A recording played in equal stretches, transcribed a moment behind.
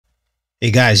Hey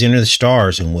guys,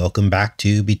 Enterthestars, and welcome back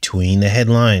to Between the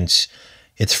Headlines.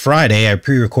 It's Friday. I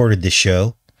pre-recorded this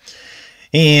show,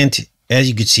 and as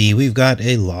you can see, we've got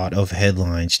a lot of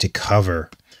headlines to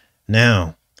cover.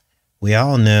 Now, we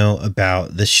all know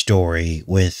about the story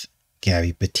with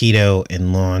Gabby Petito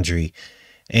and Laundry,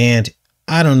 and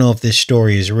I don't know if this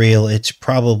story is real. It's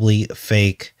probably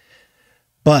fake,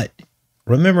 but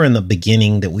remember in the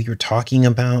beginning that we were talking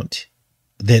about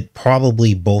that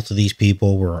probably both of these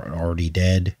people were already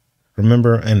dead.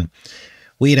 Remember? And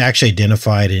we had actually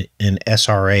identified an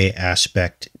SRA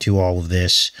aspect to all of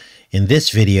this in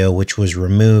this video, which was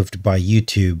removed by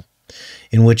YouTube,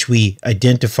 in which we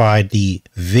identified the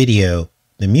video,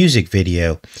 the music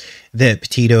video that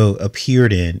Petito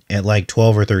appeared in at like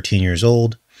 12 or 13 years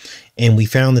old. And we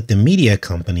found that the media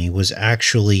company was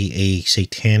actually a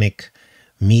satanic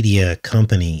media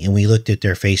company. And we looked at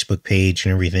their Facebook page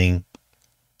and everything.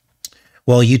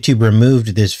 Well, YouTube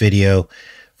removed this video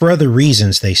for other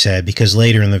reasons, they said, because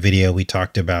later in the video we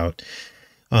talked about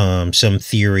some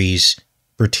theories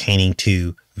pertaining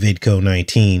to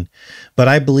VidCo19. But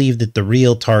I believe that the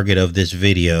real target of this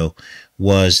video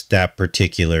was that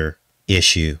particular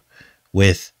issue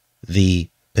with the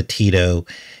Petito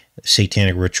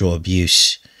satanic ritual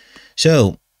abuse.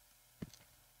 So,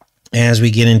 as we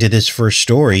get into this first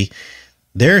story,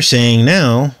 they're saying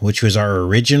now, which was our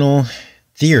original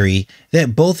theory,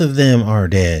 that both of them are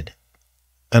dead.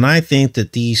 And I think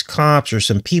that these cops or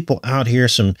some people out here,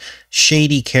 some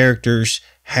shady characters,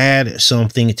 had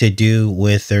something to do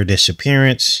with their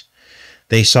disappearance.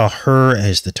 They saw her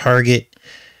as the target,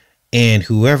 and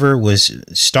whoever was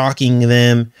stalking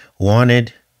them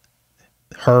wanted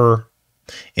her,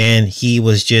 and he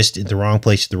was just in the wrong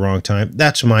place at the wrong time.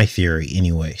 That's my theory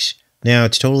anyways. Now,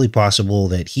 it's totally possible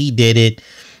that he did it,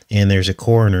 and there's a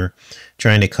coroner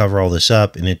trying to cover all this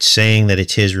up, and it's saying that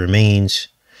it's his remains,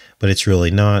 but it's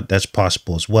really not. That's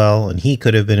possible as well, and he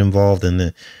could have been involved in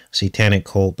the satanic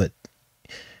cult. But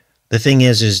the thing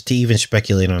is to even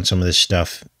speculate on some of this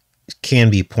stuff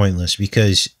can be pointless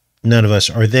because none of us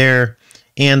are there,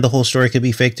 and the whole story could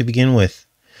be fake to begin with.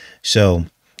 So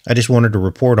I just wanted to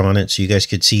report on it so you guys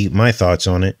could see my thoughts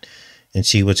on it and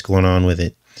see what's going on with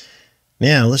it.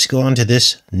 Now, let's go on to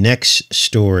this next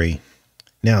story.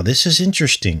 Now, this is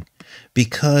interesting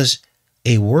because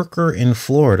a worker in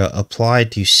Florida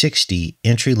applied to 60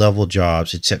 entry-level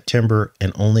jobs in September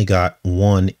and only got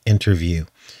one interview.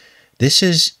 This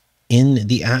is in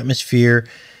the atmosphere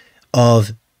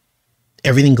of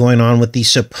everything going on with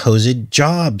these supposed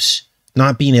jobs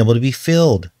not being able to be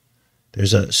filled.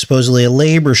 There's supposedly a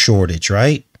labor shortage,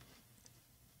 right?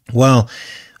 Well,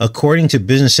 according to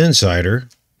Business Insider,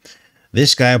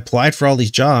 this guy applied for all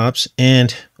these jobs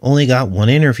and only got one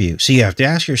interview. So you have to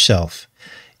ask yourself,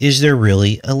 is there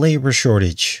really a labor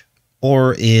shortage?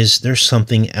 Or is there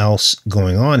something else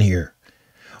going on here?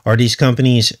 Are these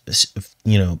companies,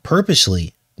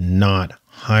 purposely not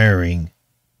hiring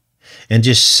and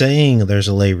just saying there's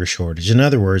a labor shortage? In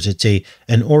other words, it's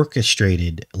an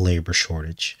orchestrated labor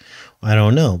shortage. I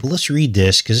don't know, but let's read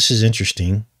this because this is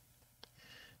interesting.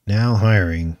 Now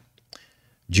hiring.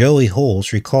 Joey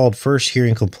Holes recalled first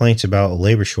hearing complaints about a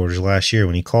labor shortage last year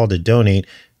when he called to donate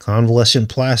convalescent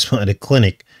plasma at a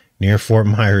clinic near Fort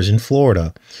Myers in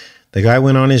Florida. The guy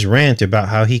went on his rant about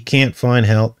how he can't find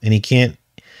help and he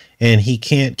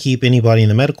can't keep anybody in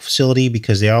the medical facility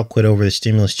because they all quit over the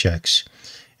stimulus checks.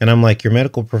 And I'm like, your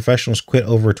medical professionals quit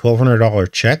over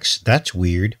 $1,200 checks? That's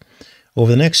weird.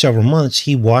 Over the next several months,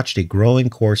 he watched a growing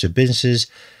chorus of businesses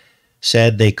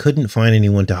said they couldn't find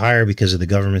anyone to hire because of the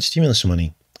government stimulus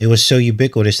money. It was so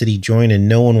ubiquitous that he joined a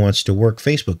No One Wants to Work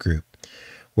Facebook group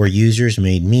where users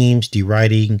made memes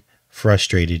deriding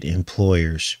frustrated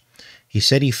employers. He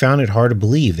said he found it hard to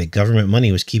believe that government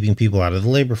money was keeping people out of the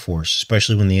labor force,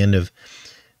 especially when the end of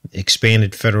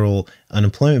expanded federal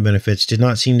unemployment benefits did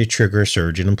not seem to trigger a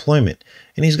surge in employment.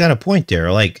 And he's got a point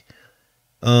there. Like,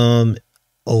 a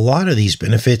lot of these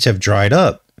benefits have dried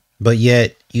up, but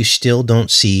yet you still don't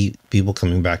see people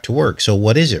coming back to work. So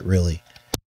what is it really?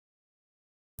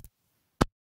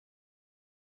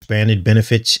 Expanded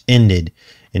benefits ended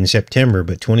in September,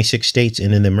 but 26 states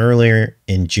ended them earlier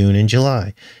in June and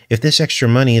July. If this extra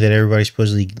money that everybody's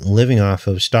supposedly living off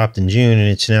of stopped in June and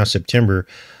it's now September,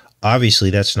 obviously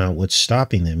that's not what's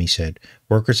stopping them, he said.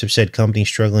 Workers have said companies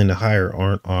struggling to hire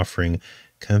aren't offering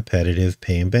competitive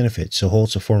pay and benefits. So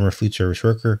Holtz, a former food service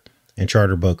worker and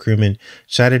charter boat crewman,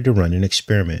 decided to run an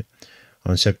experiment.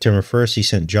 On September 1st, he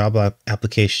sent job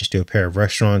applications to a pair of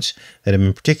restaurants that had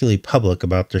been particularly public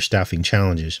about their staffing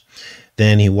challenges.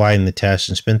 Then he widened the test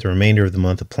and spent the remainder of the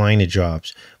month applying to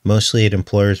jobs, mostly at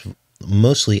employers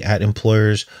mostly at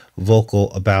employers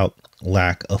vocal about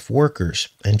lack of workers,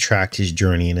 and tracked his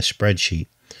journey in a spreadsheet.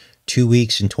 2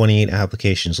 weeks and 28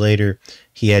 applications later,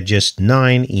 he had just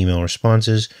 9 email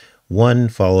responses, 1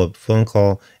 follow-up phone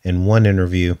call, and 1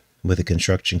 interview with a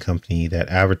construction company that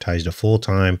advertised a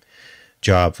full-time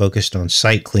job focused on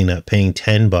site cleanup, paying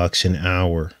 $10 an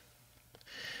hour.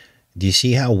 Do you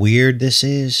see how weird this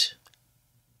is?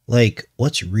 Like,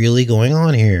 what's really going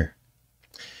on here?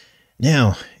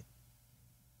 Now,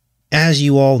 as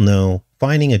you all know,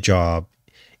 finding a job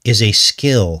is a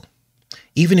skill.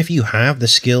 Even if you have the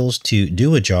skills to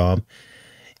do a job,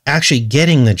 actually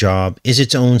getting the job is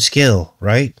its own skill,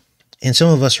 right? And some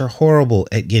of us are horrible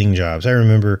at getting jobs. I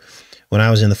remember when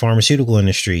I was in the pharmaceutical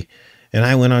industry, and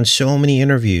I went on so many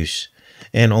interviews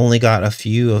and only got a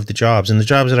few of the jobs. And the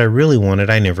jobs that I really wanted,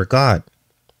 I never got.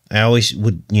 I always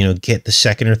would, get the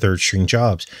second or third string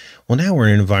jobs. Well, now we're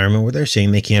in an environment where they're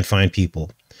saying they can't find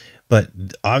people. But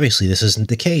obviously this isn't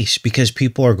the case because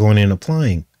people are going in and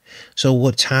applying. So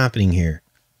what's happening here?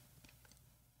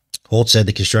 Holt said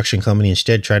the construction company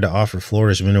instead tried to offer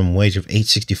Florida's minimum wage of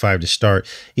 $8.65 to start,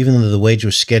 even though the wage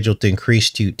was scheduled to increase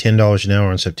to $10 an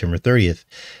hour on September 30th.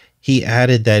 He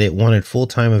added that it wanted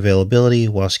full-time availability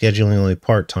while scheduling only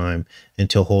part-time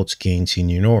until Holtz gained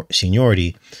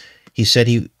seniority. He said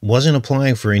he wasn't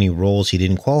applying for any roles he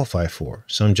didn't qualify for.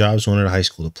 Some jobs wanted a high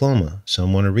school diploma.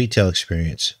 Some wanted retail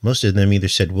experience. Most of them either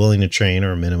said willing to train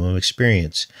or minimum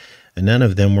experience, and none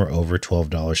of them were over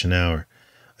 $12 an hour.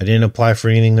 I didn't apply for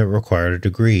anything that required a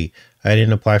degree. I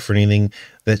didn't apply for anything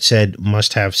that said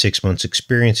must have 6 months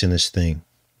experience in this thing.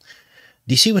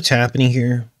 Do you see what's happening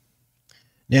here?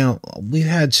 Now, we've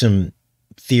had some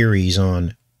theories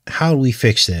on how do we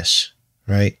fix this,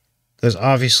 right? Because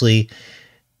obviously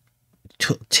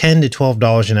 $10 to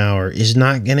 $12 an hour is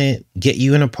not going to get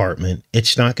you an apartment.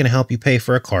 It's not going to help you pay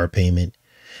for a car payment.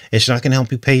 It's not going to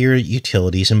help you pay your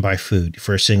utilities and buy food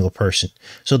for a single person.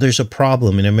 So there's a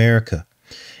problem in America.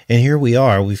 And here we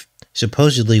are. We've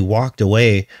supposedly walked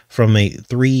away from a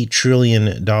 $3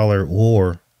 trillion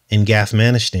war in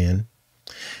Afghanistan.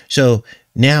 So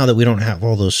now that we don't have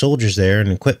all those soldiers there and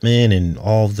equipment and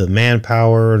all the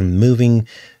manpower and moving,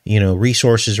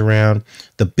 resources around,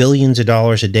 the billions of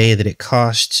dollars a day that it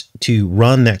costs to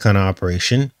run that kind of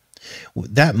operation,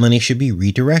 that money should be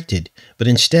redirected. But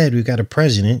instead, we've got a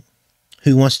president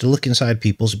who wants to look inside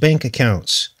people's bank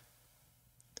accounts.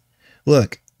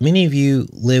 Look, many of you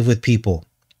live with people,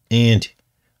 and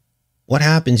what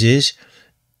happens is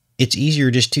it's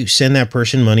easier just to send that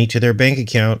person money to their bank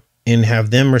account and have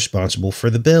them responsible for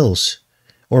the bills,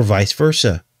 or vice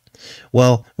versa.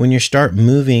 Well, when you start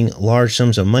moving large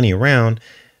sums of money around,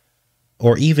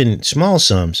 or even small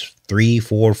sums, 300,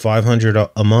 400, 500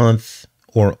 a month,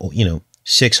 or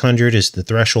 600 is the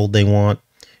threshold they want,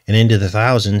 and into the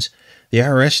thousands, the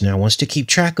IRS now wants to keep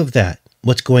track of that,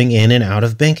 what's going in and out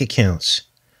of bank accounts.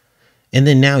 And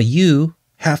then now you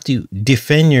have to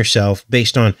defend yourself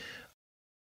based on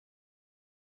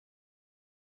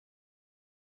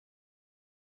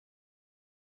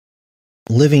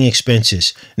living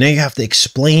expenses. Now you have to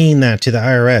explain that to the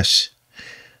IRS.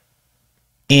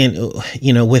 And,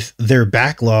 with their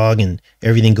backlog and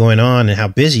everything going on and how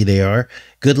busy they are,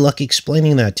 good luck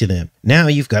explaining that to them. Now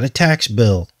you've got a tax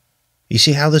bill. You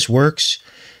see how this works?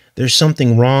 There's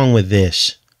something wrong with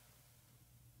this,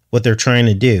 what they're trying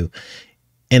to do.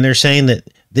 And they're saying that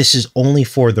this is only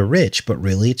for the rich, but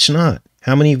really it's not.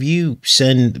 How many of you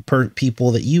send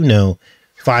people that you know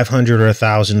 $500 or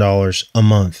 $1,000 a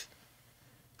month?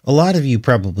 A lot of you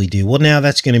probably do. Well, now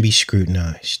that's going to be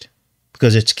scrutinized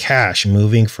because it's cash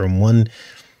moving from one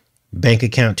bank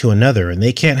account to another, and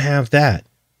they can't have that.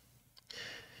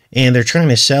 And they're trying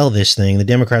to sell this thing. The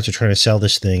Democrats are trying to sell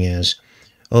this thing as,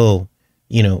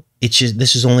 it's just,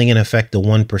 this is only going to affect the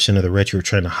 1% of the rich who are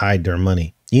trying to hide their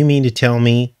money. You mean to tell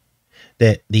me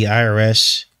that the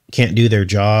IRS can't do their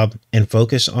job and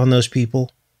focus on those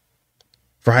people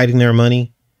for hiding their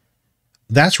money?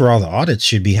 That's where all the audits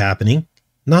should be happening.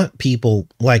 Not people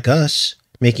like us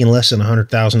making less than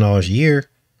 $100,000 a year.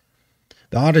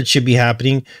 The audit should be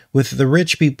happening with the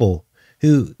rich people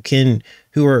who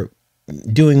are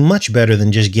doing much better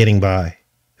than just getting by,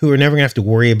 who are never going to have to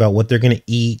worry about what they're going to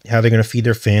eat, how they're going to feed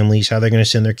their families, how they're going to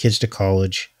send their kids to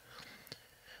college.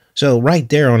 So right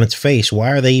there on its face,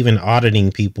 why are they even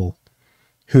auditing people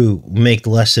who make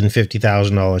less than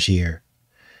 $50,000 a year?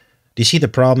 Do you see the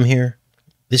problem here?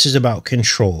 This is about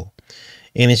control.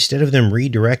 And instead of them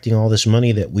redirecting all this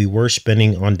money that we were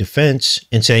spending on defense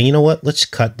and saying, you know what, let's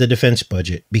cut the defense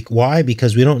budget. Why?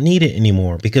 Because we don't need it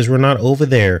anymore. Because we're not over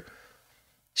there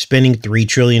Spending $3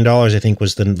 trillion, I think,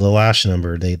 was the last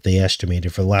number they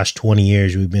estimated. For the last 20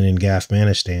 years, we've been in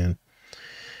Afghanistan.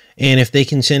 And if they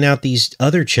can send out these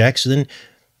other checks, then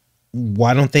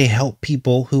why don't they help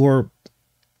people who are,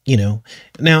 you know?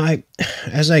 Now,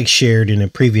 as I shared in a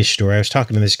previous story, I was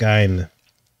talking to this guy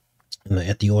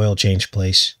at the oil change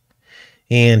place,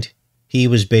 and he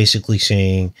was basically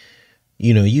saying,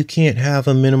 you know, you can't have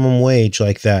a minimum wage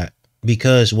like that,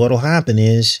 because what'll happen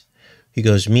is, he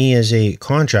goes, me as a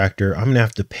contractor, I'm going to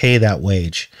have to pay that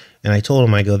wage. And I told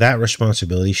him, I go, that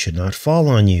responsibility should not fall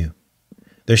on you.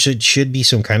 There should be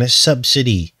some kind of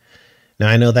subsidy. Now,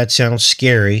 I know that sounds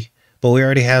scary, but we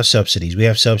already have subsidies. We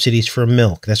have subsidies for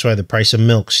milk. That's why the price of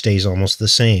milk stays almost the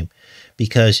same.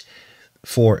 Because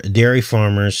for dairy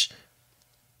farmers,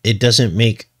 it doesn't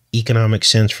make economic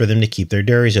sense for them to keep their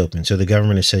dairies open. So the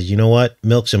government has said, you know what?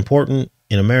 Milk's important.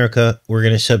 In America, we're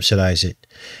going to subsidize it.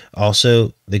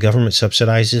 Also, the government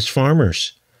subsidizes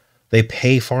farmers. They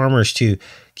pay farmers to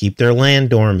keep their land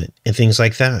dormant and things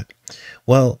like that.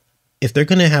 Well, if they're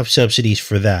going to have subsidies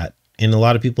for that, and a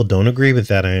lot of people don't agree with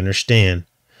that, I understand,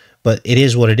 but it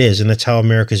is what it is, and that's how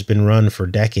America's been run for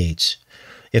decades.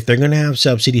 If they're going to have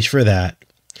subsidies for that,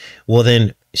 well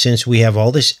then, since we have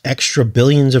all this extra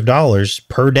billions of dollars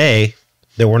per day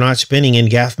that we're not spending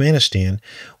in Afghanistan,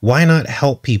 why not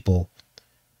help people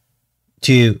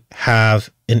to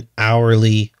have an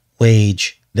hourly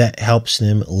wage that helps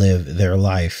them live their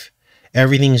life?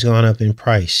 Everything's gone up in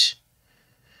price.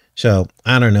 So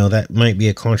I don't know, that might be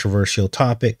a controversial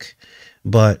topic,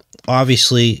 but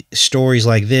obviously stories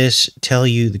like this tell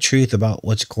you the truth about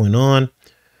what's going on,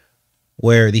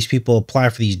 where these people apply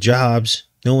for these jobs,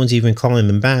 no one's even calling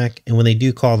them back. And when they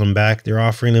do call them back, they're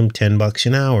offering them $10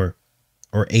 an hour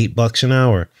or $8 an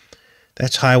hour.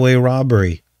 That's highway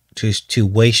robbery. To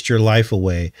waste your life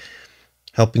away,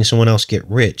 helping someone else get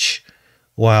rich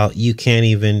while you can't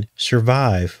even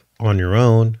survive on your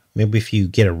own. Maybe if you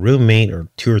get a roommate or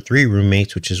 2 or 3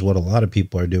 roommates, which is what a lot of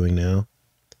people are doing now.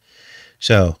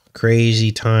 So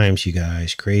crazy times, you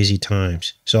guys, crazy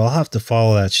times. So I'll have to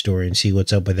follow that story and see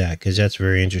what's up with that, because that's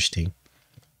very interesting.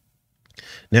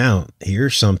 Now,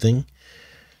 here's something.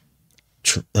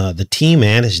 The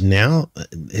T-Man is now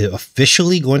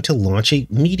officially going to launch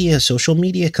a social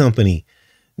media company.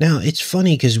 Now, it's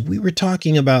funny because we were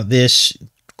talking about this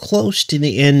close to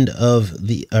the end of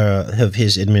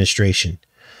his administration,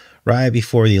 right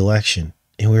before the election.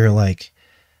 And we were like,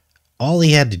 all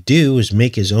he had to do was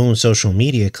make his own social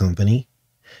media company.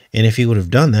 And if he would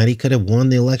have done that, he could have won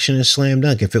the election as slam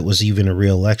dunk, if it was even a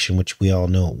real election, which we all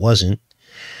know it wasn't.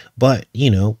 But,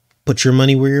 you know, put your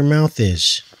money where your mouth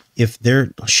is. If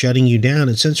they're shutting you down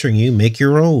and censoring you, make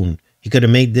your own. He could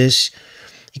have made this.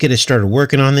 He could have started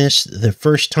working on this the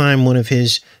first time one of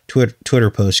his Twitter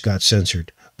posts got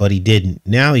censored, but he didn't.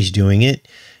 Now he's doing it,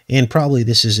 and probably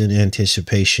this is in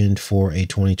anticipation for a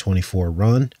 2024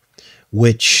 run,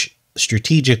 which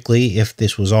strategically, if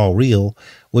this was all real,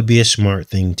 would be a smart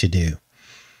thing to do.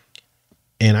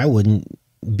 And I wouldn't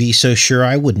be so sure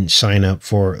I wouldn't sign up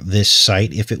for this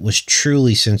site if it was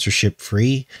truly censorship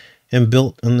free and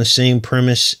built on the same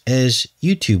premise as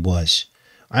YouTube was.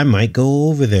 I might go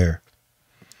over there.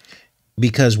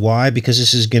 Because why? Because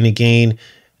this is going to gain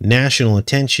national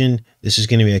attention. This is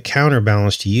going to be a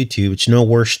counterbalance to YouTube. It's no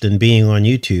worse than being on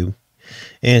YouTube.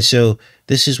 And so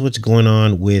this is what's going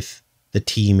on with the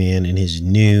T-Man and his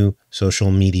new social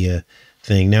media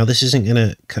thing. Now, this isn't going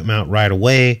to come out right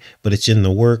away, but it's in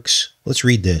the works. Let's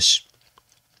read this.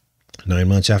 9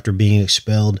 months after being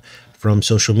expelled from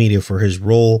social media for his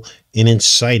role in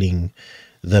inciting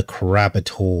the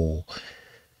Capitol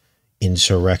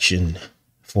insurrection,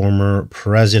 former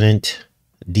President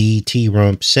D.T.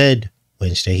 Rump said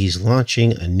Wednesday he's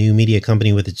launching a new media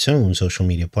company with its own social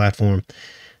media platform.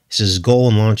 This is his goal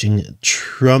in launching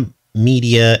Trump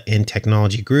Media and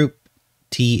Technology Group,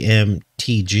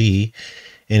 TMTG,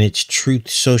 and its Truth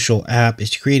Social app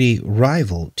is to create a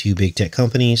rival to big tech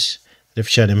companies that have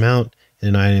shut him out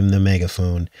and denied him the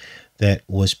megaphone that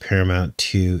was paramount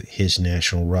to his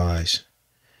national rise.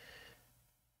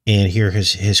 And here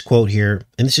his quote here,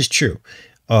 and this is true.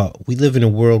 We live in a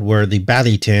world where the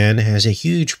Balitan has a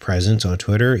huge presence on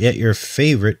Twitter, yet your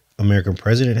favorite American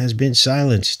president has been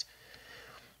silenced.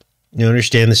 You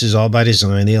understand this is all by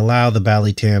design. They allow the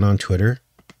Balitan on Twitter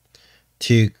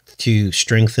to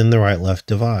strengthen the right-left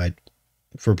divide,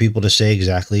 for people to say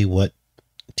exactly what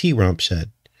T-Rump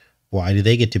said. Why do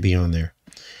they get to be on there?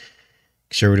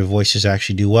 Conservative voices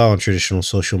actually do well on traditional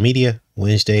social media.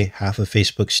 Wednesday, half of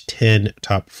Facebook's 10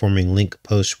 top-performing link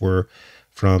posts were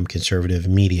from conservative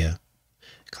media,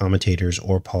 commentators,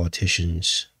 or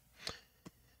politicians.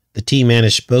 The T-Man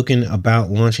has spoken about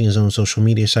launching his own social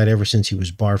media site ever since he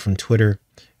was barred from Twitter.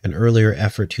 An earlier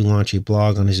effort to launch a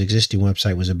blog on his existing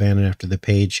website was abandoned after the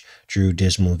page drew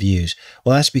dismal views.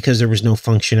 Well, that's because there was no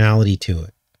functionality to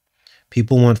it.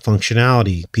 People want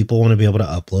functionality. People want to be able to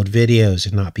upload videos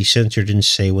and not be censored and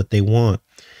say what they want.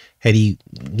 Had he,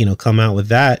 come out with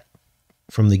that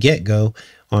from the get-go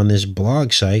on this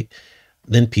blog site,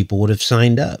 then people would have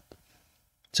signed up.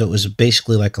 So it was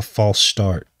basically like a false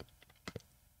start.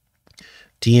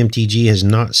 TMTG has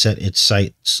not set its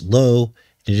sights low.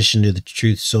 In addition to the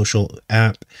Truth Social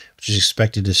app, which is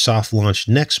expected to soft launch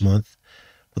next month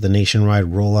with a nationwide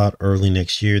rollout early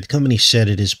next year, the company said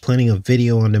it is planning a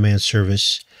video on demand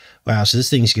service. Wow, so this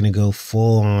thing's going to go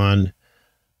full on.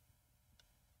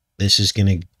 This is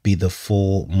going to be the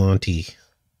full Monty.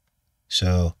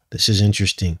 So this is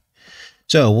interesting.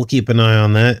 So we'll keep an eye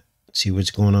on that, see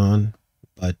what's going on.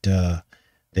 But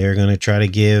they're going to try to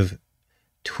give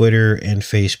Twitter and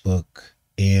Facebook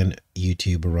and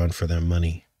YouTube a run for their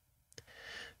money.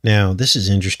 Now, this is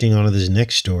interesting. On to this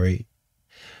next story.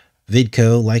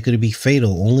 Vidco likely to be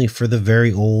fatal only for the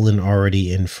very old and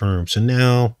already infirm. So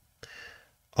now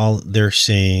they're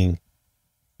saying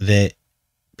that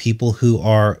people who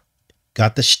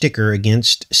got the sticker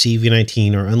against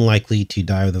CV-19 are unlikely to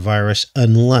die of the virus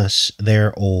unless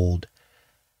they're old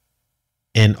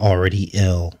and already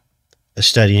ill. A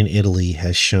study in Italy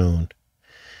has shown.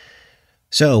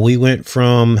 So we went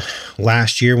from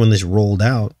last year when this rolled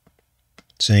out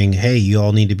saying, hey, you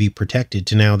all need to be protected,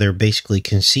 to now they're basically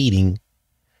conceding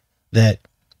that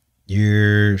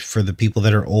for the people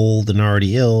that are old and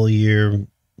already ill, you're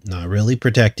not really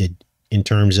protected in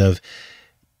terms of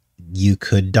you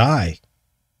could die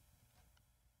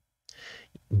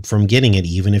from getting it,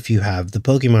 even if you have the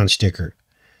Pokemon sticker.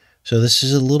 So this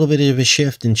is a little bit of a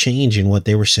shift and change in what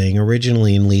they were saying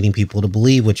originally and leading people to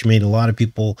believe, which made a lot of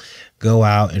people go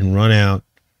out and run out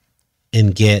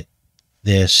and get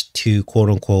this to quote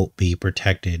unquote be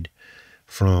protected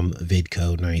from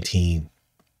VidCo-19.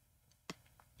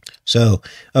 So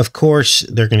of course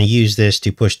they're going to use this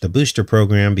to push the booster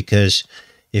program, because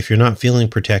if you're not feeling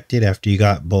protected after you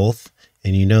got both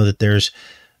and you know that there's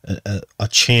a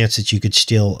chance that you could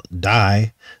still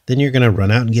die, then you're going to run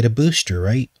out and get a booster,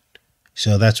 right?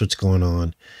 So that's what's going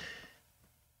on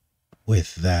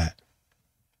with that.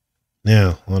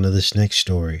 Now, on to this next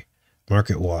story.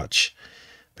 Market Watch.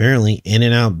 Apparently,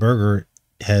 In-N-Out Burger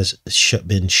has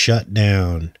been shut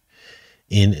down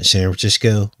in San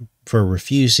Francisco for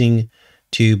refusing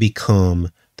to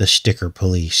become the sticker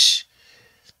police.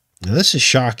 Now, this is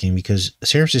shocking because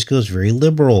San Francisco is very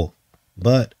liberal,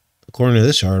 but according to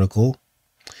this article,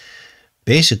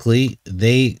 basically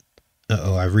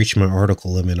uh-oh, I've reached my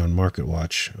article limit on Market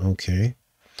Watch. Okay.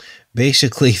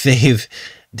 Basically, the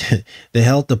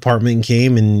health department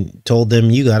came and told them,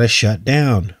 you got to shut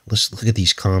down. Let's look at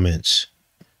these comments.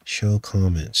 Show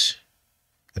comments.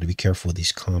 Got to be careful with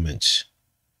these comments.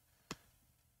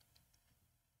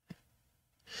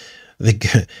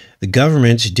 The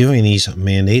government's doing these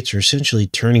mandates are essentially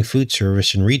turning food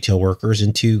service and retail workers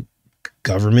into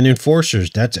government enforcers.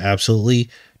 That's absolutely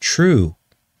true.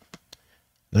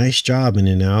 Nice job,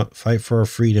 In-N-Out. Fight for our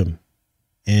freedom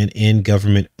and end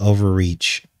government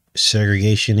overreach.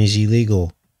 Segregation is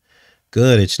illegal.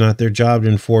 Good. It's not their job to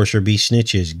enforce or be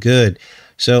snitches. Good.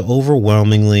 So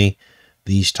overwhelmingly,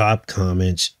 these top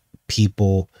comments,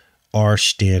 people are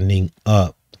standing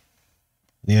up.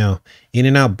 Now,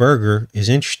 In-N-Out Burger is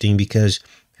interesting because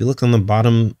if you look on the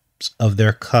bottom of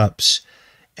their cups,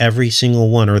 every single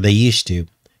one, or they used to,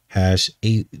 has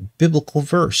a biblical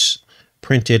verse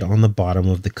printed on the bottom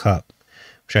of the cup,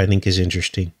 which I think is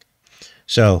interesting.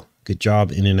 So, good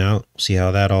job, In-N-Out. See how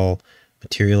that all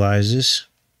materializes.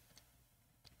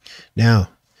 Now,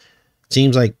 it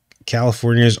seems like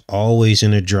California is always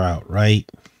in a drought, right?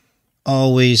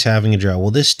 Always having a drought. Well,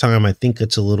 this time I think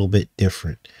it's a little bit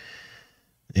different.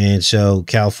 And so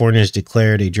California has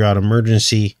declared a drought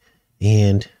emergency,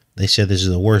 and they said this is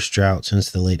the worst drought since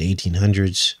the late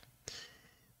 1800s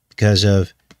because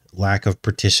of lack of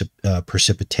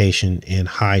precipitation and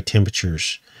high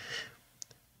temperatures.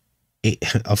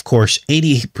 Of course,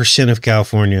 88% of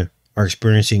California are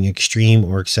experiencing extreme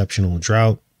or exceptional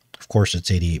drought. Of course,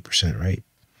 it's 88%, right?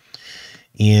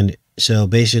 And so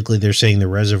basically they're saying the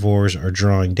reservoirs are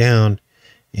drawing down,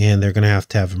 and they're going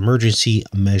to have emergency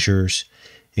measures,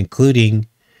 including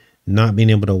not being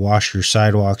able to wash your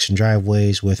sidewalks and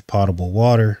driveways with potable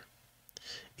water,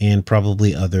 and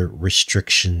probably other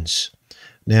restrictions.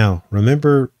 Now,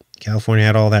 remember, California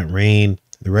had all that rain,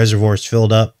 the reservoirs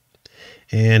filled up,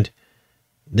 and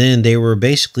then they were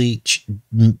basically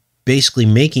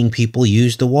making people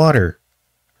use the water,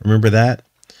 Remember that?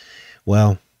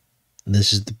 Well,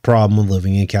 this is the problem with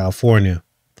living in California.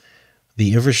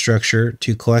 The infrastructure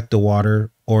to collect the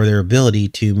water, or their ability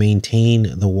to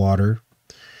maintain the water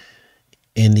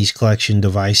in these collection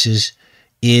devices,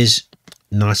 is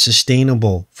not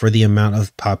sustainable for the amount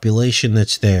of population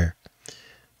that's there.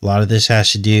 A lot of this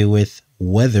has to do with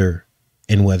weather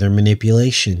and weather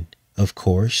manipulation, of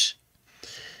course.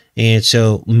 And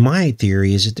so my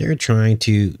theory is that they're trying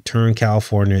to turn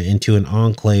California into an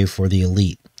enclave for the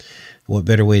elite. What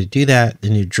better way to do that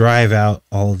than to drive out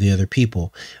all of the other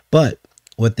people? But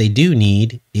what they do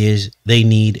need is they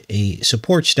need a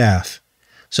support staff.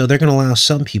 So they're going to allow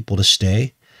some people to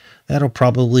stay. That'll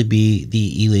probably be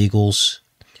the illegals.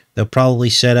 They'll probably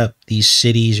set up these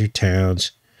cities or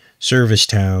towns, service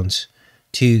towns,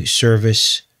 to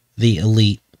service the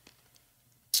elite.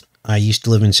 I used to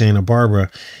live in Santa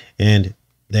Barbara, and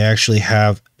they actually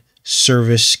have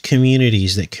service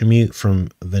communities that commute from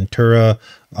Ventura,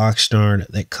 Oxnard,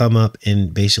 that come up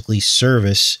and basically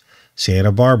service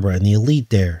Santa Barbara and the elite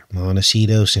there.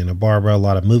 Montecito, Santa Barbara, a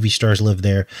lot of movie stars live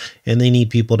there, and they need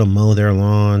people to mow their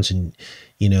lawns and,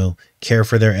 you know, care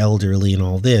for their elderly and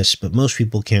all this. But most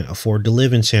people can't afford to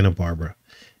live in Santa Barbara.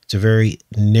 It's a very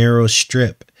narrow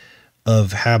strip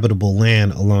of habitable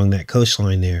land along that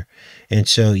coastline there. And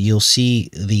so you'll see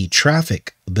the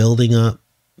traffic building up,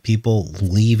 people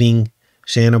leaving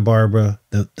Santa Barbara,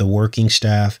 the working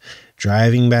staff,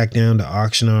 driving back down to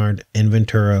Oxnard and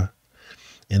Ventura,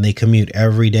 and they commute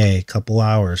every day, a couple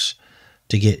hours,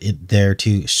 to get it there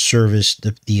to service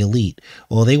the elite.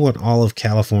 Well, they want all of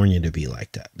California to be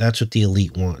like that. That's what the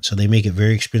elite want. So they make it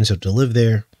very expensive to live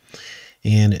there,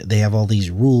 and they have all these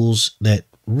rules that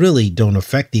really don't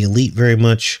affect the elite very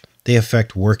much. They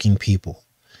affect working people.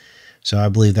 So I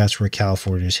believe that's where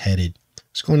California is headed.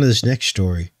 Let's go on to this next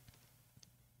story.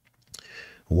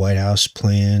 White House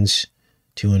plans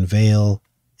to unveil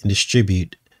and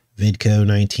distribute Vidco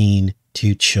 19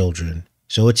 to children.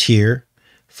 So it's here,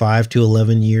 5 to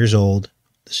 11 years old.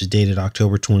 This is dated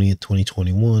October 20th,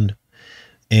 2021.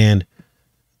 And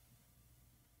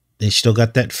they still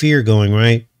got that fear going,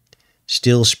 right?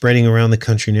 Still spreading around the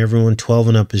country, and everyone 12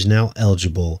 and up is now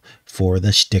eligible for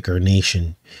the sticker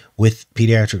nation. With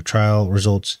pediatric trial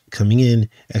results coming in,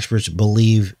 experts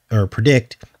believe or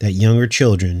predict that younger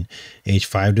children age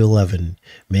 5 to 11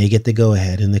 may get the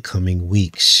go-ahead in the coming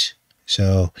weeks.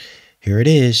 So here it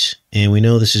is, and we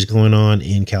know this is going on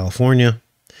in California.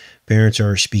 Parents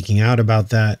are speaking out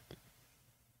about that,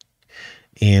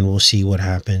 and we'll see what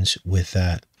happens with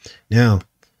that. Now,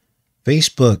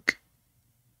 Facebook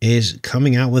is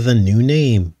coming out with a new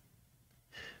name.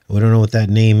 We don't know what that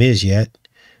name is yet,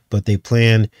 but they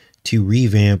plan to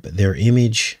revamp their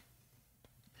image.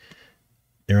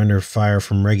 They're under fire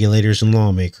from regulators and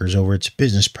lawmakers over its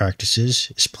business practices.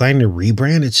 It's planning to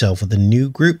rebrand itself with a new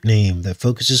group name that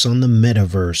focuses on the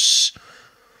metaverse.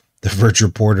 The Verge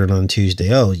reported on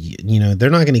Tuesday, oh, you know, they're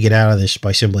not going to get out of this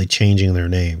by simply changing their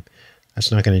name.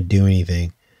 That's not going to do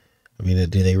anything. I mean,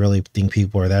 do they really think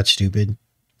people are that stupid?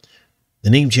 The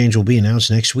name change will be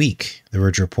announced next week, The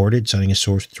Verge reported, citing a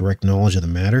source with direct knowledge of the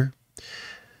matter.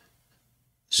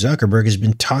 Zuckerberg has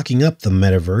been talking up the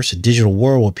metaverse, a digital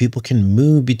world where people can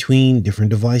move between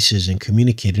different devices and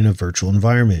communicate in a virtual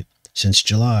environment, since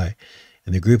July,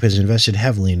 and the group has invested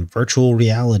heavily in virtual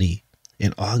reality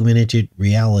and augmented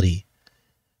reality.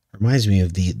 Reminds me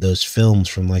of those films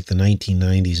from like the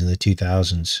 1990s and the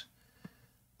 2000s,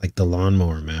 like The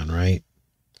Lawnmower Man, right?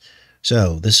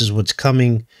 So this is what's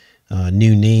coming.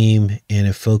 New name and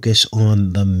a focus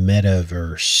on the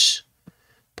metaverse.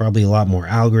 Probably a lot more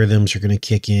algorithms are going to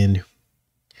kick in.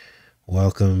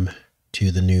 Welcome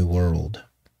to the new world.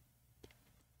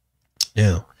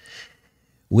 Now,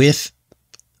 with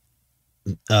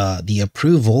the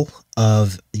approval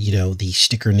of, the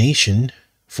sticker nation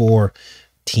for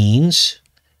teens,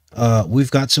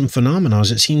 we've got some phenomena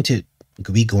that seem to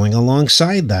be going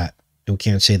alongside that. And we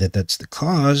can't say that that's the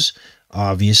cause,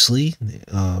 obviously,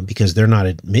 because they're not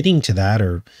admitting to that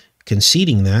or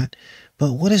conceding that.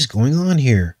 But what is going on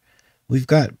here? We've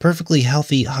got perfectly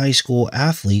healthy high school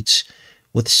athletes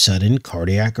with sudden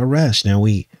cardiac arrest. Now,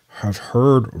 we have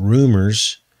heard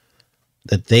rumors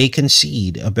that they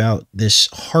concede about this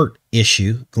heart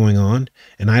issue going on.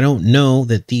 And I don't know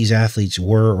that these athletes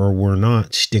were or were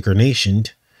not sticker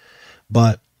nationed,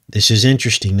 but this is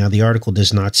interesting. Now, the article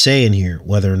does not say in here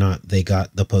whether or not they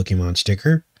got the Pokemon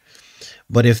sticker.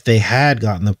 But if they had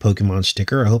gotten the Pokemon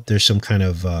sticker, I hope there's some kind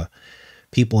of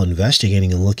people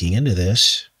investigating and looking into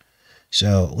this.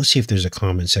 So let's see if there's a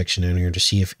comment section in here to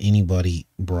see if anybody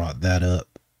brought that up.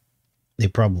 They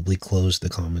probably closed the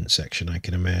comment section, I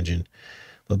can imagine.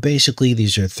 But basically,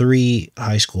 these are 3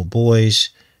 high school boys,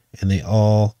 and they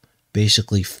all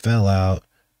basically fell out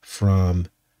from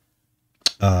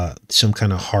some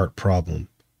kind of heart problem.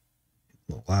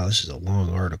 Wow, this is a long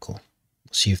article.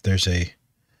 Let's see if there's a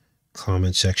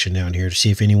comment section down here to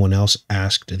see if anyone else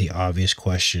asked the obvious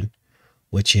question,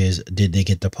 which is, did they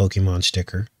get the Pokemon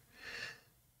sticker?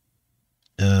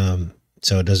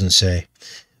 So it doesn't say.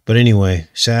 But anyway,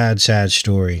 sad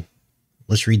story.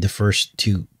 Let's read the first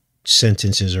 2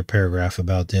 sentences or paragraph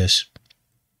about this.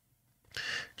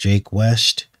 Jake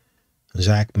West,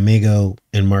 Zach Mago,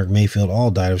 and Mark Mayfield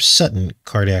all died of sudden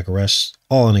cardiac arrests,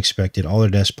 all unexpected, all their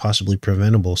deaths possibly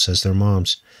preventable, says their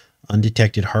moms.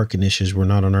 Undetected heart conditions were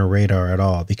not on our radar at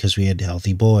all because we had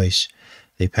healthy boys.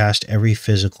 They passed every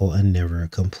physical and never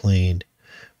complained.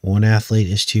 One athlete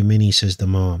is too many, says the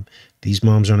mom. These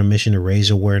moms are on a mission to raise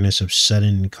awareness of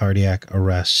sudden cardiac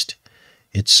arrest,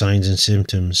 its signs and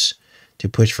symptoms, to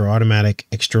push for automatic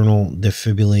external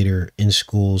defibrillator in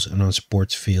schools and on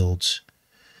sports fields.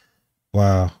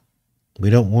 Wow. We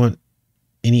don't want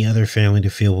any other family to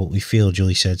feel what we feel,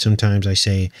 Julie said. Sometimes I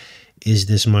say, is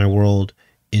this my world?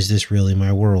 Is this really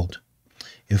my world?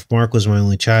 If Mark was my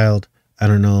only child, I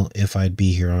don't know if I'd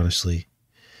be here, honestly.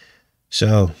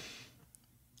 So,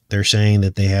 they're saying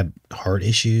that they had heart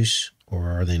issues, or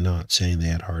are they not saying they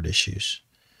had heart issues?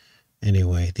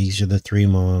 Anyway, these are the 3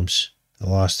 moms that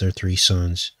lost their 3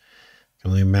 sons. I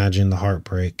can only imagine the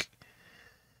heartbreak.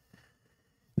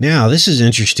 Now, this is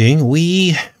interesting.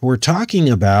 We were talking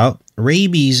about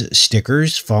rabies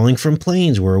stickers falling from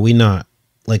planes, were we not?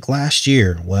 Like last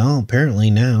year. Well,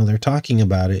 apparently now they're talking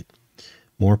about it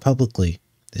more publicly.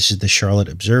 This is the Charlotte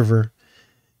Observer,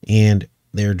 and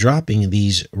they're dropping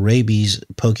these rabies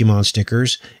Pokemon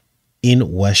stickers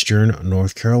in Western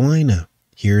North Carolina.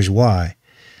 Here's why.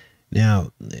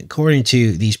 Now, according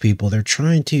to these people, they're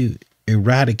trying to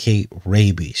eradicate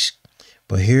rabies.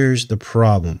 But here's the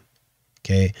problem.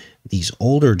 Okay, these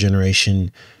older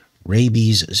generation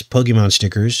rabies Pokemon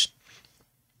stickers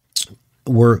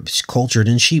were cultured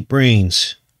in sheep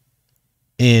brains,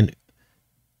 and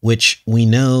which we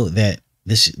know that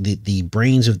the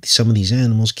brains of some of these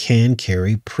animals can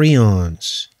carry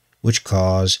prions, which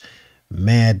cause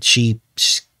mad sheep,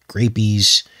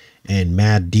 scabies, and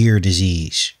mad deer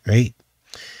disease, right?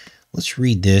 Let's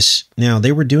read this. Now,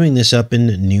 they were doing this up in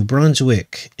New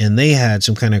Brunswick, and they had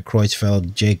some kind of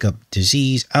Creutzfeldt-Jakob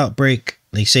disease outbreak.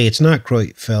 They say it's not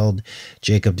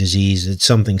Creutzfeldt-Jakob disease. It's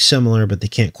something similar, but they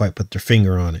can't quite put their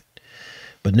finger on it.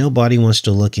 But nobody wants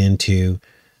to look into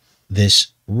this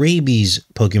rabies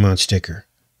Pokemon sticker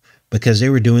because they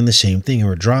were doing the same thing. They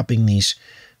were dropping these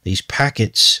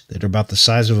packets that are about the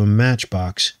size of a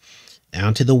matchbox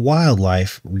out to the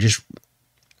wildlife, just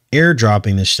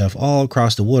airdropping this stuff all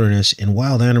across the wilderness, and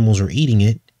wild animals are eating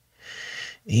it.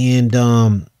 And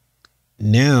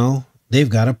now they've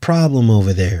got a problem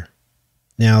over there.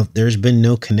 Now, there's been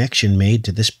no connection made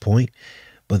to this point,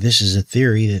 but this is a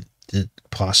theory that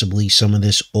possibly some of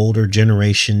this older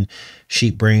generation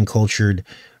sheep brain cultured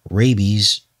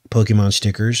rabies Pokemon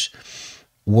stickers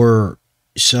were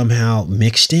somehow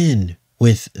mixed in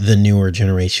with the newer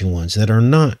generation ones that are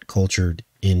not cultured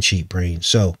in sheep brain.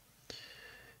 So,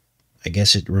 I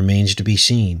guess it remains to be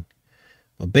seen.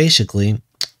 But basically,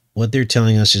 what they're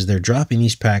telling us is they're dropping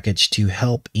these packets to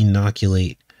help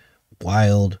inoculate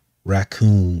wild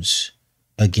raccoons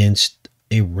against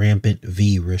a rampant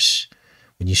virus.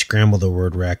 When you scramble the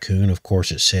word raccoon, of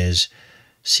course it says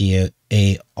C-O-R-O-N-A.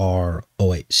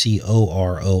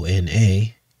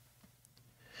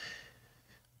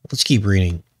 Let's keep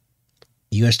reading.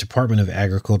 U.S. Department of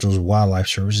Agriculture's Wildlife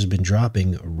Service has been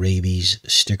dropping rabies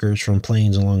stickers from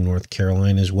planes along North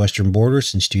Carolina's western border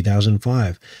since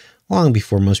 2005, long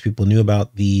before most people knew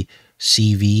about the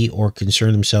CV or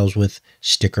concerned themselves with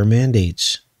sticker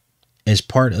mandates, as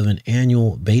part of an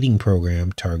annual baiting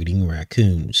program targeting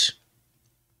raccoons.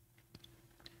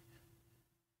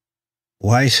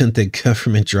 Why isn't the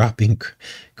government dropping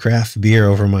craft beer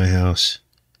over my house?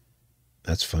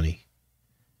 That's funny.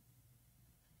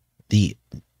 The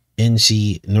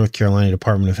NC, North Carolina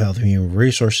Department of Health and Human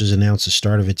Resources, announced the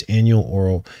start of its annual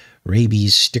oral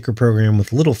rabies sticker program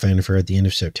with little fanfare at the end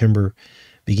of September.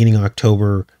 Beginning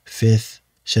October 5th,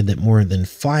 said that more than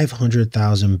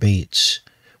 500,000 baits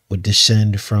would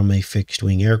descend from a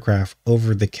fixed-wing aircraft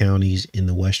over the counties in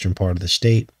the western part of the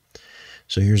state.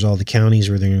 So here's all the counties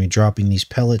where they're going to be dropping these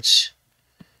pellets.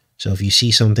 So if you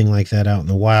see something like that out in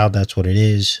the wild, that's what it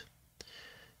is.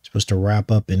 It's supposed to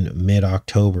wrap up in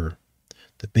mid-October.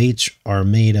 The baits are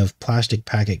made of plastic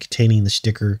packet containing the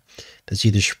sticker that's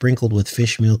either sprinkled with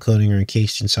fish meal coating or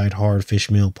encased inside hard fish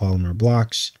meal polymer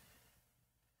blocks.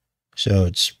 So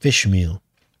it's fish meal.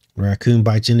 A raccoon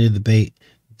bites into the bait,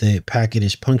 the packet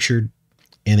is punctured,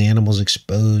 and the animal is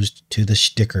exposed to the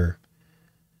sticker.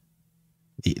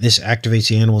 This activates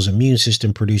the animal's immune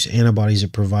system, produce antibodies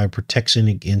that provide protection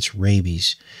against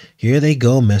rabies. Here they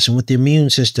go, messing with the immune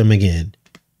system again.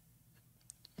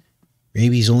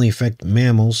 Rabies only affect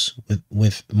mammals,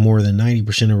 with more than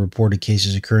 90% of reported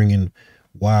cases occurring in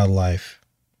wildlife.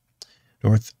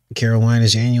 North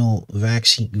Carolina's annual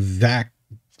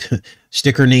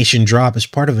sticker nation drop is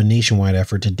part of a nationwide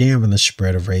effort to dampen the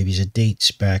spread of rabies. It dates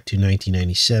back to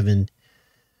 1997.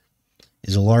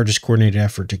 Is the largest coordinated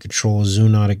effort to control a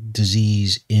zoonotic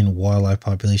disease in wildlife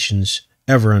populations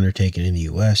ever undertaken in the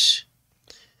U.S.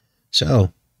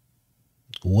 So,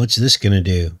 what's this going to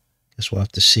do? Guess we'll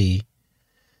have to see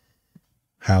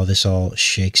how this all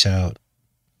shakes out.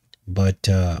 But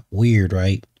weird,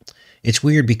 right? It's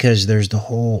weird because there's the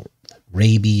whole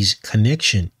rabies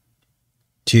connection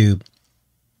to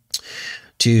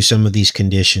some of these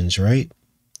conditions, right?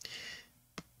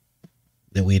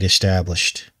 That we'd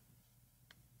established.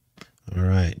 All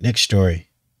right, next story.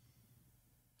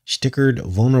 Stickered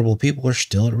vulnerable people are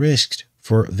still at risk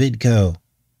for VidCo.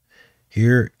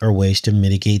 Here are ways to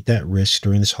mitigate that risk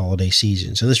during this holiday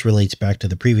season. So this relates back to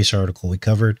the previous article we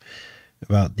covered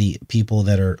about the people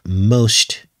that are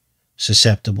most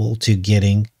susceptible to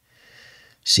getting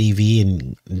CV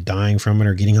and dying from it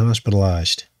or getting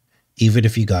hospitalized, even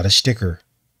if you got a sticker.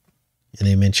 And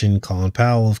they mentioned Colin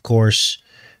Powell, of course,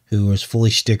 who was fully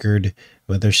stickered,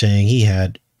 but they're saying he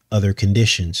had other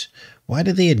conditions. Why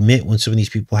do they admit when some of these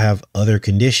people have other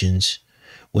conditions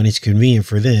when it's convenient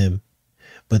for them,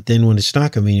 but then when it's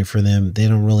not convenient for them, they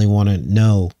don't really want to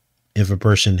know if a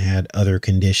person had other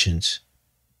conditions?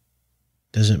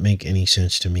 Doesn't make any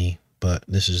sense to me, but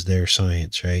this is their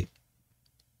science, right?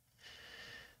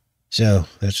 So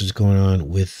that's what's going on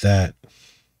with that.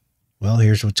 Well,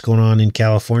 here's what's going on in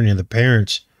California. The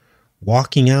parents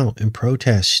walking out in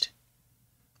protest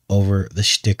over the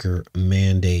sticker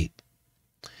mandate.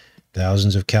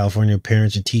 Thousands of California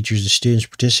parents and teachers and students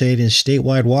participated in a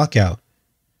statewide walkout,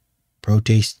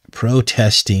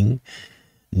 protesting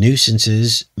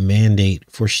nuisances mandate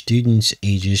for students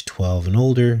ages 12 and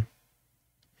older.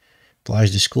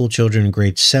 Applies to school children in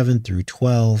grades 7 through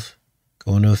 12,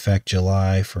 going to effect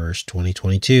July 1st,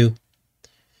 2022.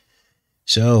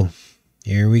 So,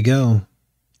 here we go.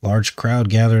 Large crowd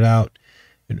gathered out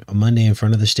on Monday in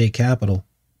front of the state capitol.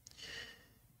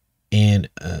 And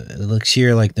it looks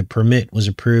here like the permit was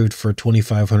approved for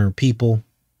 2,500 people.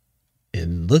 It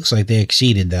looks like they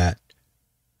exceeded that.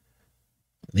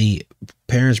 The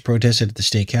parents protested at the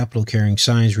state capitol carrying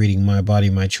signs reading "My body,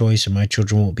 my choice," and "My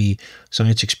children won't be a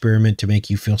science experiment to make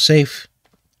you feel safe."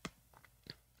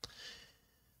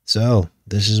 So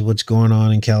this is what's going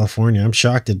on in California. I'm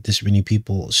shocked that this many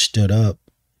people stood up.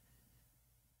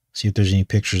 See if there's any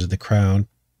pictures of the crowd.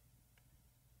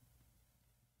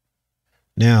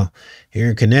 Now, here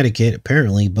in Connecticut,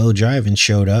 apparently Bo Jiven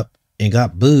showed up and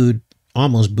got booed,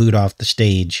 almost booed off the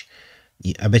stage.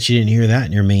 I bet you didn't hear that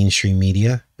in your mainstream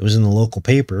media. It was in the local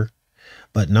paper,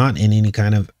 but not in any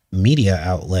kind of media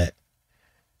outlet.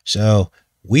 So,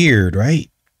 weird,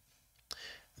 right?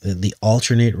 The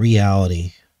alternate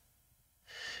reality.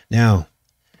 Now,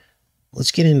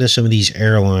 let's get into some of these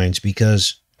airlines,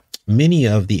 because many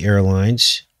of the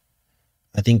airlines,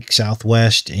 I think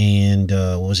Southwest and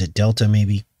what was it, Delta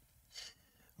maybe,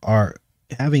 are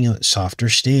having a softer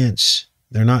stance.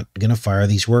 They're not going to fire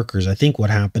these workers. I think what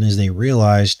happened is they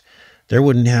realized they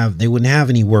wouldn't have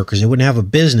any workers. They wouldn't have a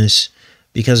business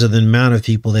because of the amount of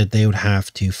people that they would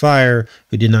have to fire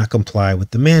who did not comply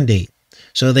with the mandate.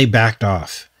 So they backed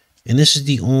off. And this is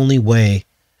the only way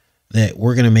that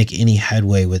we're going to make any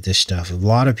headway with this stuff. A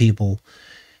lot of people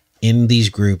in these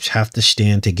groups have to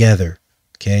stand together.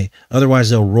 Okay. Otherwise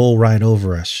they'll roll right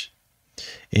over us.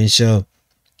 And so,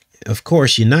 of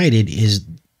course, United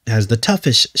has the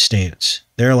toughest stance.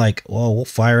 They're like, well, we'll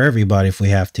fire everybody if we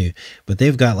have to. But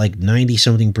they've got like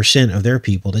 90-something% of their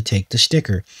people to take the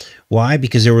sticker. Why?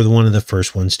 Because they were one of the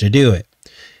first ones to do it.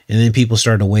 And then people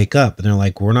started to wake up and they're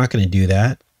like, we're not going to do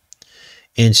that.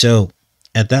 And so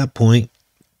at that point,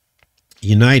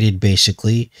 United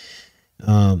basically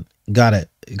got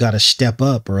a step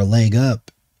up, or a leg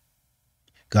up,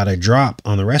 got a drop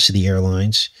on the rest of the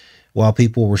airlines while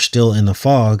people were still in the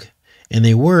fog, and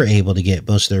they were able to get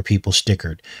most of their people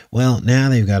stickered. Well, now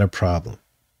they've got a problem,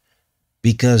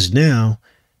 because now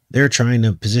they're trying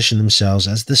to position themselves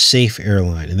as the safe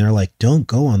airline. And they're like, don't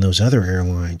go on those other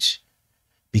airlines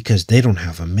because they don't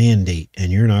have a mandate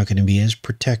and you're not going to be as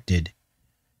protected.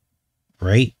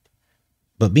 Right?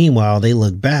 But meanwhile, they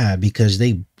look bad because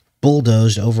they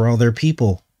bulldozed over all their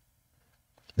people.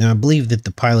 Now, I believe that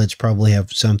the pilots probably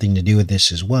have something to do with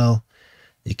this as well.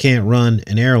 You can't run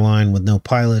an airline with no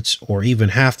pilots, or even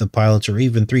half the pilots, or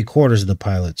even 3/4 of the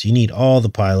pilots. You need all the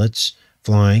pilots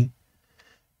flying.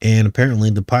 And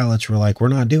apparently the pilots were like, we're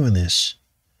not doing this.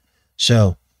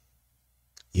 So,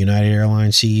 United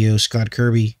Airlines CEO Scott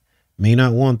Kirby may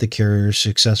not want the carrier's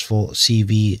successful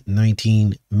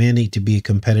CV-19 mandate to be a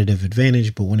competitive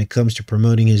advantage, but when it comes to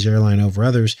promoting his airline over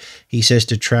others, he says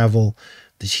to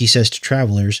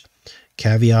travelers,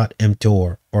 caveat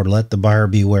emptor, or let the buyer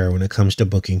beware when it comes to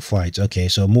booking flights. Okay,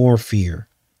 so more fear.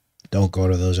 Don't go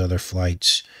to those other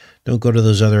flights. Don't go to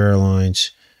those other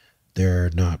airlines.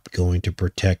 They're not going to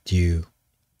protect you.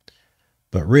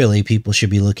 But really, people should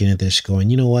be looking at this going,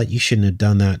 you know what? You shouldn't have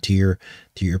done that to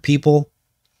your people.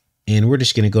 And we're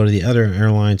just going to go to the other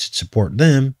airlines and support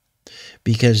them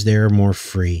because they're more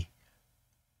free.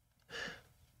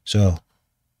 So,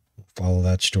 follow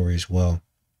that story as well.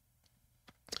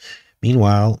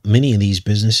 Meanwhile, many of these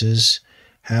businesses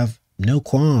have no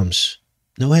qualms,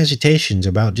 no hesitations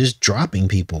about just dropping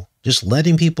people, just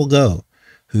letting people go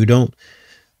who don't,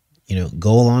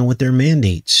 go along with their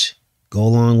mandates, go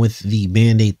along with the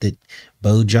mandate that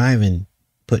Bo Jiven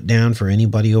put down for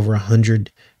anybody over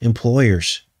 100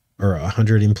 employers or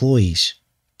 100 employees.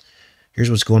 Here's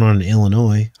what's going on in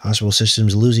Illinois. Hospital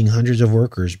systems losing hundreds of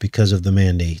workers because of the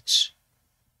mandates.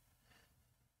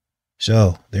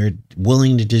 So they're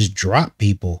willing to just drop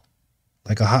people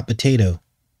like a hot potato.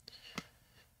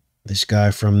 This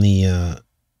guy from the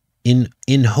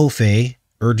InHofe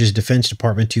urges Defense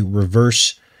Department to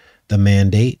reverse the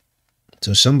mandate.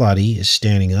 So somebody is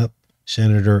standing up.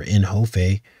 Senator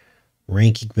InHofe,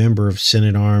 ranking member of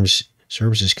Senate Armed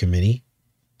Services Committee,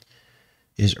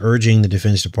 is urging the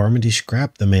Defense Department to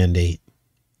scrap the mandate.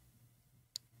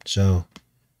 So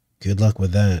good luck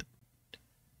with that.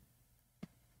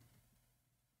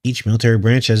 Each military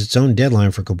branch has its own deadline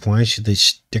for compliance to the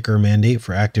sticker mandate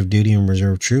for active duty and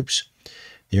reserve troops.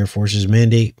 The Air Force's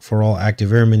mandate for all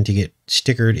active airmen to get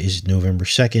stickered is November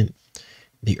 2nd,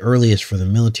 the earliest for the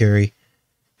military.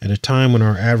 At a time when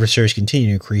our adversaries continue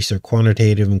to increase their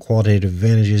quantitative and qualitative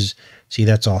advantages, see,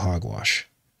 that's all hogwash.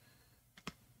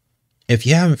 If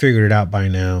you haven't figured it out by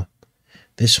now,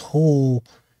 this whole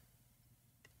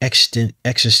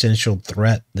existential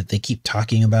threat that they keep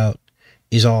talking about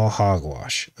is all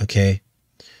hogwash, okay?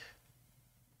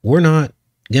 We're not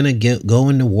going to go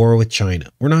into war with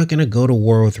China. We're not going to go to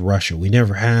war with Russia. We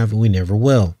never have, and we never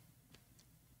will.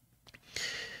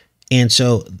 And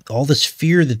so all this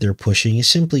fear that they're pushing is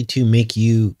simply to make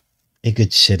you a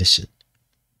good citizen,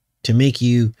 to make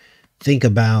you think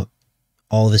about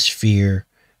all this fear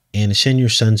and to send your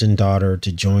sons and daughter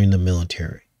to join the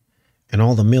military. And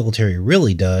all the military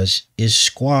really does is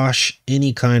squash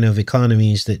any kind of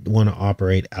economies that want to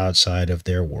operate outside of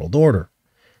their world order.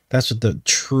 That's what the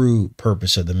true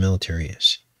purpose of the military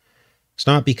is. It's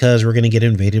not because we're going to get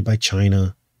invaded by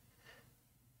China.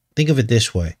 Think of it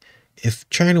this way. If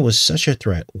China was such a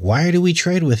threat, why do we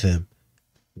trade with them?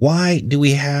 Why do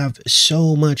we have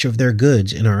so much of their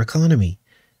goods in our economy?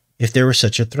 If they were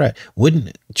such a threat,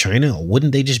 wouldn't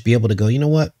they just be able to go, you know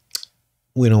what?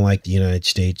 We don't like the United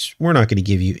States. We're not going to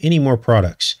give you any more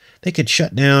products. They could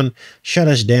shut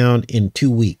us down in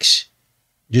 2 weeks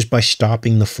just by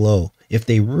stopping the flow if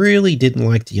they really didn't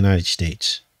like the United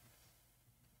States.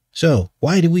 So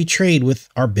why do we trade with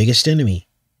our biggest enemy?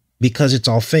 Because it's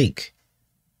all fake.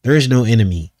 There is no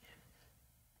enemy.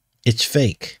 It's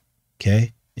fake.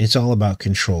 Okay? It's all about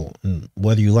control. And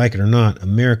whether you like it or not,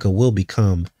 America will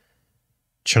become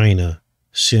China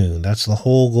soon. That's the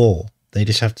whole goal. They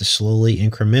just have to slowly,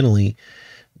 incrementally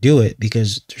do it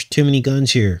because there's too many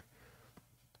guns here.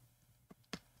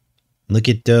 Look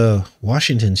at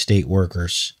Washington state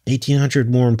workers. 1,800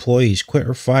 more employees quit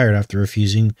or fired after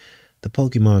refusing the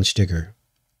Pokemon sticker.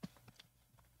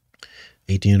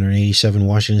 1,887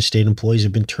 Washington state employees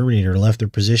have been terminated or left their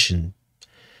position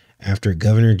after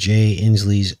Governor Jay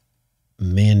Inslee's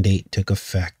mandate took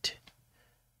effect.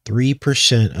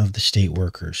 3% of the state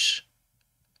workers.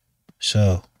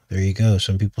 So there you go.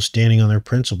 Some people standing on their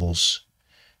principles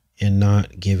and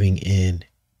not giving in.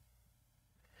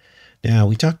 Now,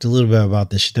 we talked a little bit about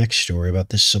this next story, about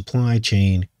this supply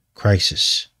chain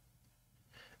crisis.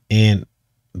 And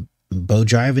Bo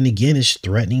Jiven again is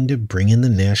threatening to bring in the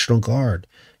National Guard.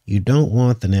 You don't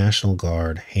want the National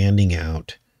Guard handing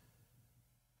out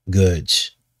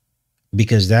goods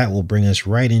because that will bring us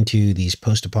right into these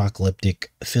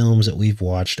post-apocalyptic films that we've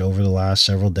watched over the last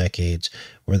several decades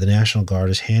where the National Guard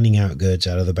is handing out goods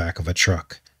out of the back of a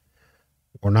truck.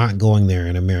 We're not going there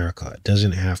in America. It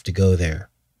doesn't have to go there.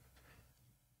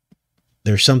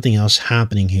 There's something else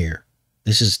happening here.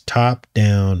 This is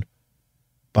top-down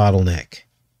bottleneck.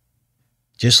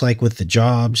 Just like with the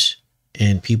jobs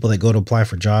and people that go to apply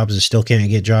for jobs and still can't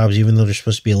get jobs even though there's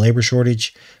supposed to be a labor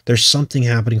shortage, there's something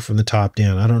happening from the top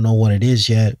down. I don't know what it is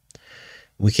yet.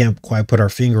 We can't quite put our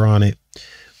finger on it.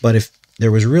 But if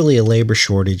there was really a labor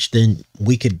shortage, then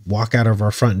we could walk out of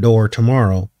our front door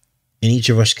tomorrow and each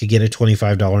of us could get a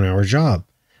 $25 an hour job.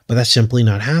 But that's simply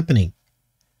not happening.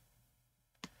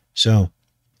 So,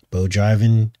 Bo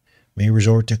Jiven may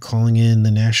resort to calling in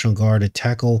the National Guard to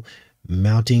tackle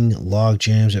mounting log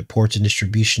jams at ports and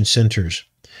distribution centers.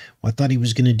 Well, I thought he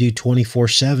was going to do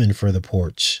 24/7 for the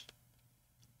ports.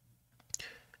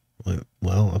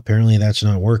 Well, apparently that's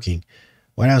not working.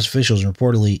 White House officials are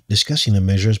reportedly discussing the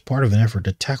measure as part of an effort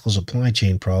to tackle supply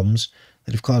chain problems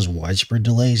that have caused widespread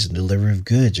delays in delivery of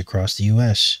goods across the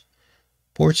U.S.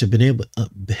 Ports have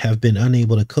been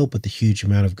unable to cope with the huge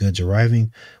amount of goods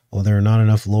arriving, while there are not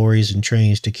enough lorries and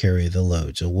trains to carry the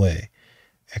loads away.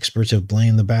 Experts have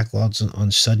blamed the backlogs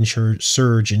on sudden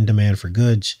surge in demand for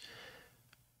goods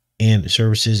and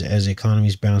services as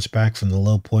economies bounce back from the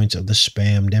low points of the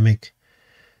spamdemic.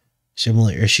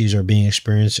 Similar issues are being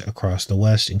experienced across the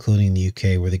West, including the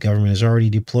UK, where the government has already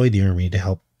deployed the army to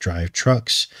help drive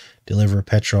trucks, deliver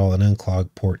petrol, and unclog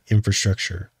port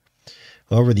infrastructure.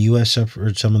 However, the U.S.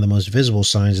 suffered some of the most visible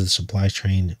signs of the supply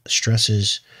chain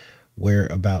stresses, where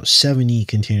about 70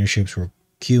 container ships were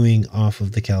queuing off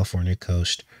of the California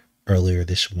coast earlier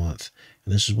this month.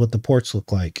 And this is what the ports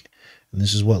look like. And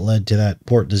this is what led to that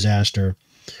port disaster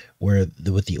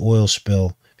with the oil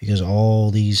spill, because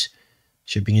all these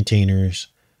shipping containers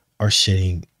are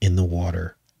sitting in the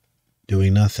water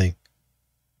doing nothing.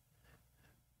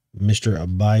 Mr.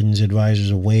 Biden's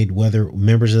advisors weighed whether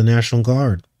members of the National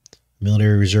Guard,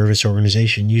 military reservist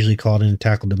organization usually called in to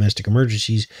tackle domestic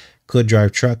emergencies, could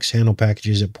drive trucks, handle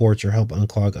packages at ports, or help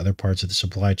unclog other parts of the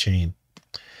supply chain.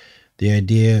 The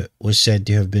idea was said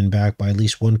to have been backed by at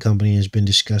least one company and has been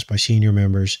discussed by senior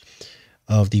members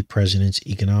of the president's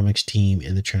economics team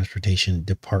in the transportation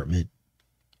department.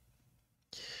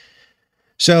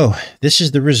 So, this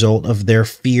is the result of their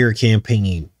fear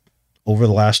campaign over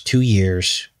the last 2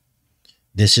 years.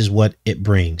 This is what it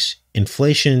brings.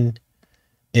 Inflation.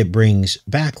 It brings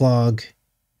backlog.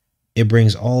 It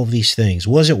brings all of these things.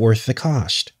 Was it worth the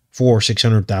cost for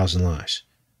 600,000 lives,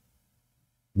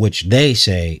 which they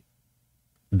say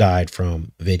died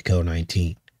from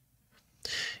VidCo-19?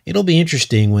 It'll be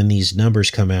interesting when these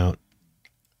numbers come out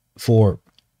for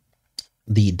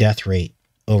the death rate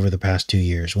over the past 2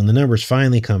 years. When the numbers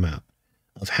finally come out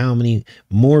of how many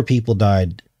more people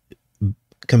died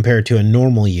compared to a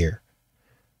normal year,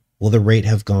 will the rate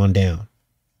have gone down?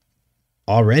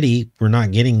 Already, we're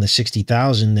not getting the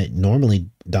 60,000 that normally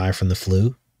die from the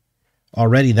flu.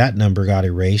 Already that number got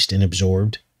erased and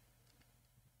absorbed.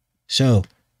 So,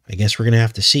 I guess we're going to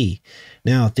have to see.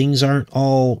 Now, things aren't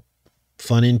all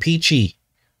fun and peachy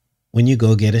when you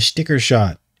go get a sticker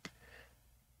shot.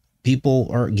 People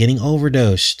are getting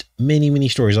overdosed. Many, many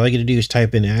stories. All you got to do is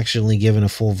type in accidentally given a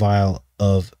full vial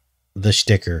of the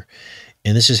sticker.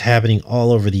 And this is happening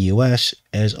all over the U.S.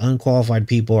 as unqualified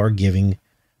people are giving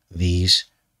these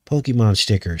Pokemon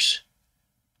stickers.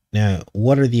 Now,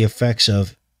 what are the effects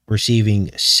of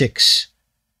receiving 6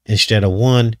 instead of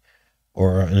 1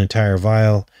 or an entire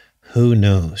vial? Who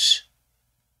knows?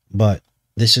 But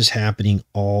this is happening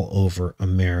all over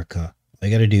America. All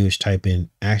you got to do is type in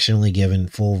accidentally given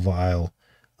full vial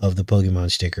of the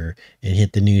Pokemon sticker and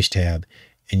hit the news tab,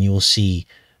 and you will see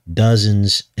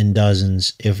dozens and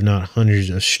dozens, if not hundreds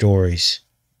of stories.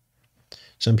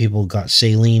 Some people got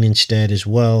saline instead as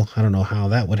well. I don't know how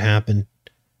that would happen.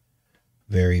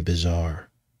 Very bizarre.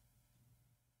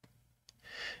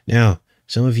 Now,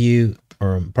 some of you,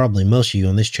 or probably most of you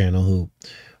on this channel who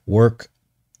work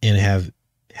and have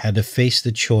had to face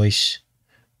the choice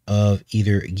of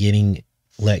either getting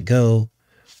let go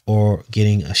or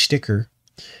getting a sticker,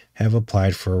 have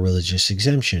applied for a religious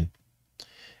exemption.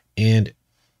 And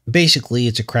basically,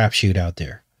 it's a crapshoot out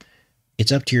there.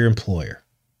 It's up to your employer.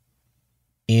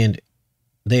 And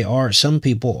some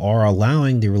people are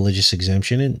allowing the religious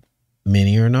exemption and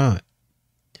many are not.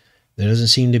 There doesn't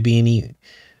seem to be any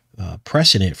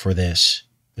precedent for this.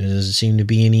 There doesn't seem to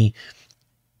be any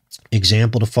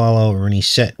example to follow or any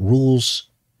set rules.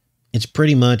 It's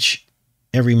pretty much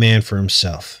every man for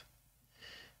himself.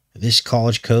 This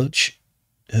college coach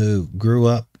who grew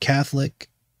up Catholic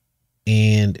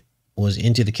and was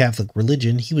into the Catholic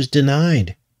religion, he was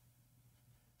denied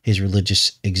his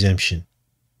religious exemption.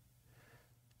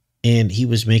 And he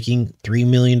was making $3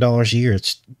 million a year.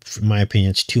 It's, in my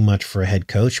opinion, it's too much for a head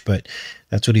coach, but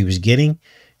that's what he was getting,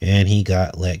 and he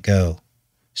got let go.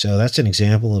 So that's an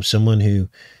example of someone who,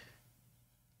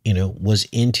 was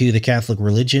into the Catholic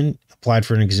religion, applied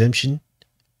for an exemption,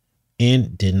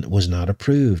 and was not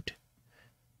approved.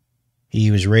 He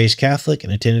was raised Catholic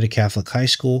and attended a Catholic high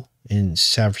school in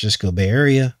San Francisco Bay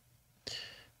Area.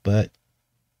 But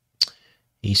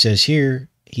he says here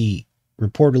he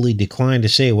reportedly declined to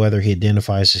say whether he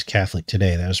identifies as Catholic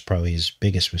today. That was probably his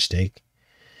biggest mistake.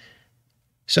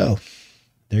 So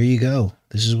there you go.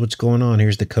 This is what's going on.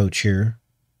 Here's the coach here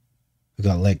who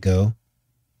got let go.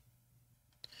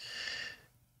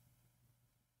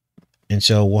 And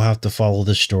so we'll have to follow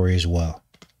this story as well.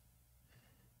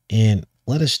 And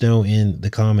let us know in the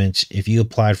comments if you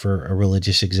applied for a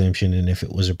religious exemption and if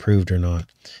it was approved or not.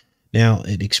 Now,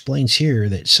 it explains here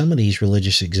that some of these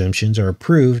religious exemptions are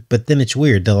approved, but then it's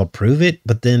weird. They'll approve it,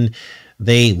 but then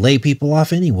they lay people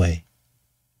off anyway.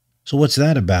 So what's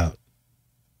that about?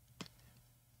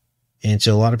 And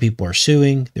so a lot of people are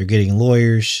suing. They're getting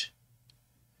lawyers.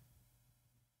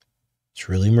 It's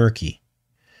really murky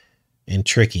and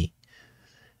tricky.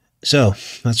 So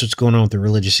that's what's going on with the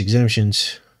religious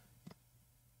exemptions.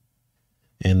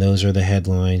 And those are the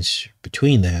headlines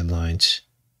between the headlines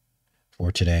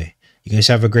for today. You guys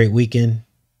have a great weekend,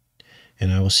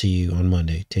 and I will see you on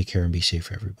Monday. Take care and be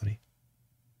safe, everybody.